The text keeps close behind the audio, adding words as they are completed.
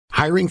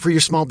Hiring for your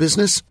small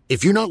business?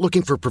 If you're not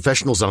looking for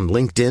professionals on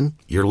LinkedIn,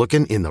 you're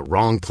looking in the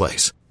wrong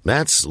place.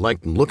 That's like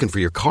looking for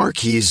your car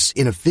keys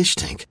in a fish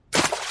tank.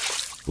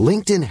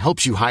 LinkedIn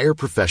helps you hire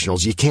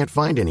professionals you can't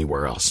find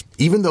anywhere else,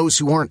 even those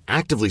who aren't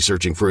actively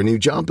searching for a new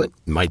job but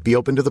might be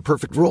open to the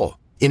perfect role.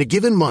 In a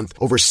given month,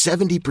 over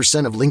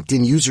 70% of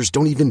LinkedIn users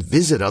don't even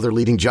visit other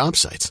leading job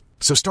sites.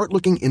 So start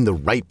looking in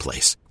the right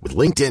place. With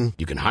LinkedIn,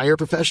 you can hire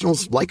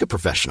professionals like a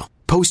professional.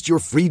 Post your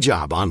free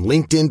job on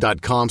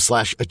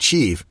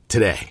linkedin.com/achieve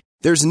today.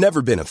 There's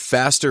never been a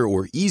faster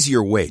or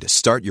easier way to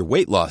start your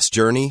weight loss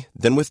journey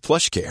than with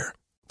PlushCare.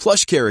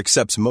 PlushCare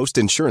accepts most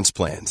insurance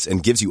plans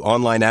and gives you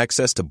online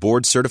access to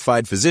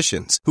board-certified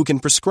physicians who can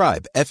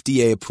prescribe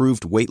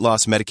FDA-approved weight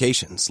loss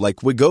medications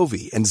like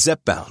Wegovy and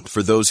Zepbound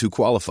for those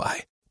who qualify.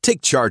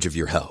 Take charge of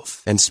your health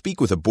and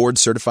speak with a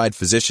board-certified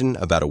physician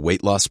about a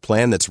weight loss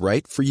plan that's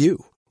right for you.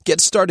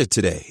 Get started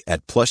today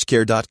at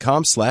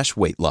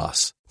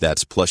plushcare.com/weightloss.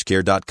 That's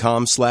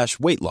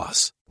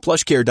plushcare.com/weightloss.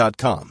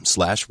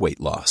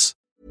 plushcare.com/weightloss.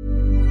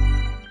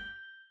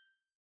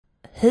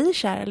 Hej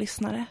kära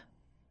lyssnare.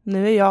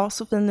 Nu är jag,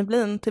 Sofie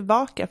Neblin,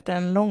 tillbaka efter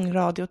en lång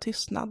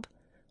radiotystnad.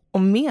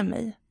 Och med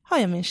mig har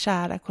jag min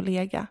kära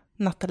kollega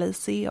Nathalie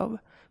Seov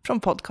från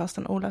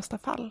podcasten Olösta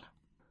fall.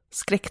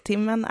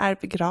 Skräcktimmen är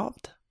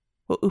begravd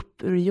och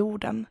upp ur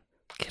jorden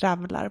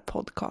kravlar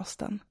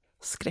podcasten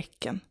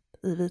Skräcken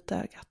i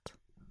vitögat.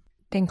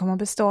 Den kommer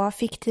bestå av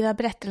fiktiva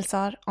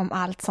berättelser om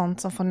allt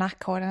sånt som får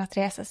nackhåren att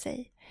resa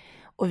sig.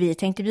 Och vi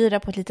tänkte bjuda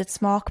på ett litet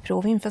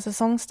smakprov inför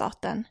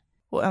säsongstarten.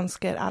 Och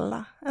önskar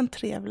alla en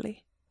trevlig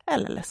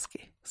eller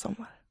läskig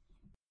sommar.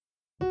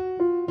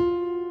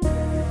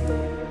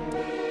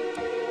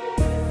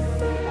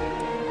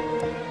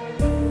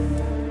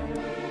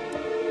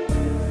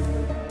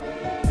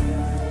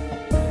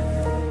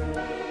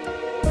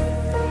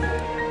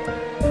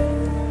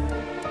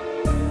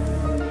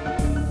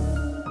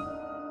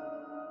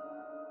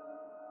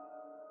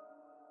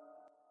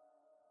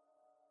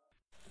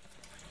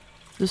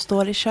 Du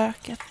står i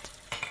köket,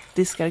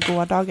 diskar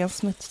gårdagens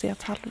smutsiga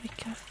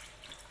tallrikar.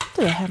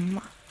 Du är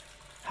hemma.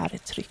 Här är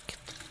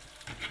tryggt.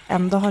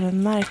 Ändå har du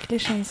en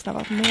märklig känsla av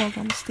att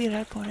någon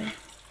stirrar på dig.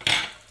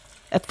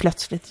 Ett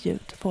plötsligt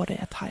ljud får dig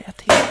att haja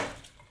till.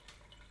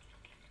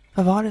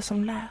 Vad var det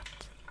som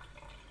lät?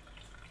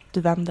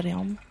 Du vänder dig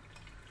om.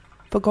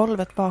 På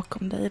golvet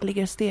bakom dig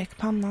ligger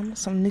stekpannan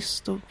som nyss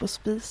stod på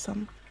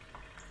spisen.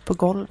 På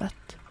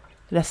golvet,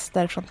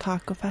 rester från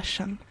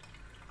tacofärsen.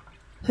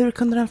 Hur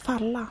kunde den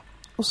falla?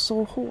 Och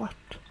så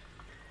hårt.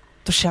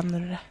 Då känner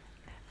du det.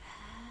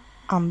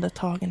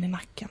 Andetagen i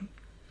nacken.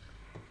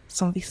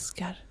 Som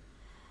viskar.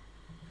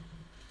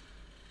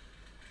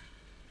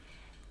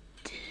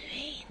 Du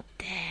är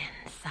inte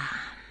ensam.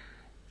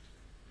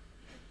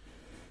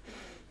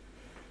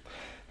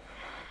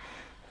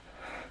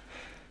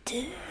 Du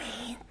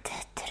är inte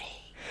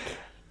trygg.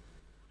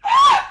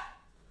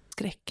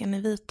 Skräcken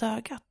i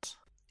vitögat.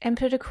 En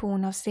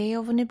produktion av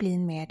Seov och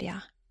Neblin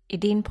Media. I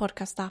din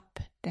podcastapp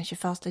den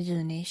 21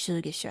 juni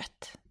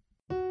 2021.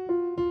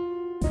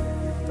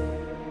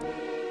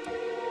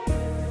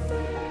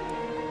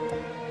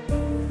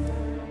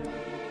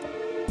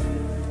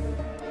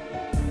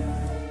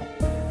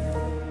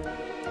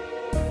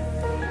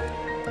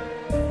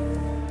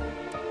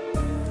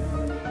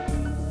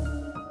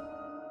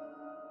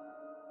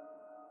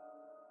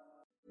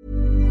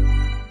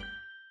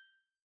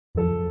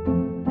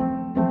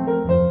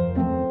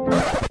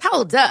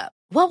 Hold up.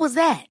 What was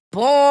that?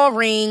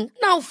 Boring.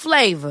 No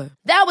flavor.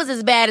 That was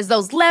as bad as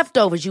those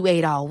leftovers you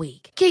ate all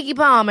week. Keke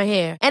Palmer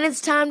here, and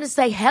it's time to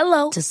say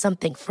hello to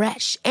something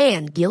fresh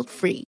and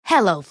guilt-free.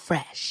 Hello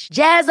Fresh.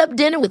 Jazz up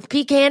dinner with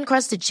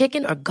pecan-crusted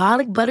chicken or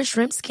garlic butter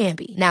shrimp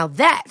scampi. Now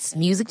that's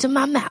music to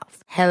my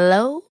mouth.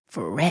 Hello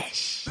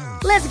Fresh.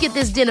 Let's get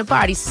this dinner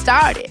party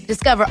started.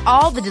 Discover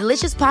all the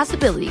delicious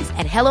possibilities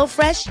at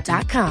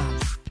HelloFresh.com.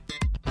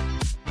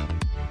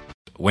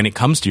 When it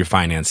comes to your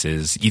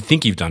finances, you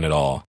think you've done it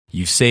all.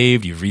 You've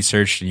saved, you've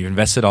researched, and you've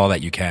invested all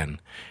that you can.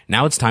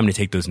 Now it's time to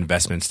take those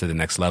investments to the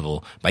next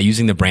level by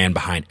using the brand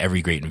behind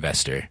every great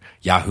investor,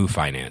 Yahoo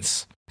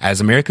Finance.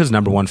 As America's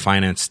 #1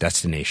 finance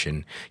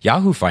destination,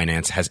 Yahoo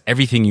Finance has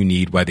everything you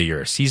need, whether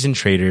you're a seasoned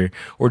trader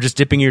or just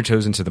dipping your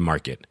toes into the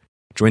market.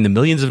 Join the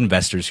millions of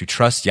investors who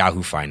trust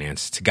Yahoo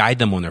Finance to guide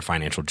them on their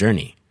financial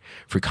journey.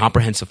 For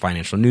comprehensive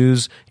financial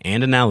news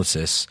and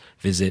analysis,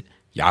 visit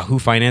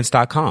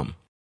yahoofinance.com,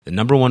 the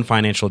 #1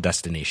 financial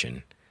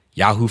destination,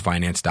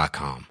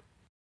 yahoofinance.com.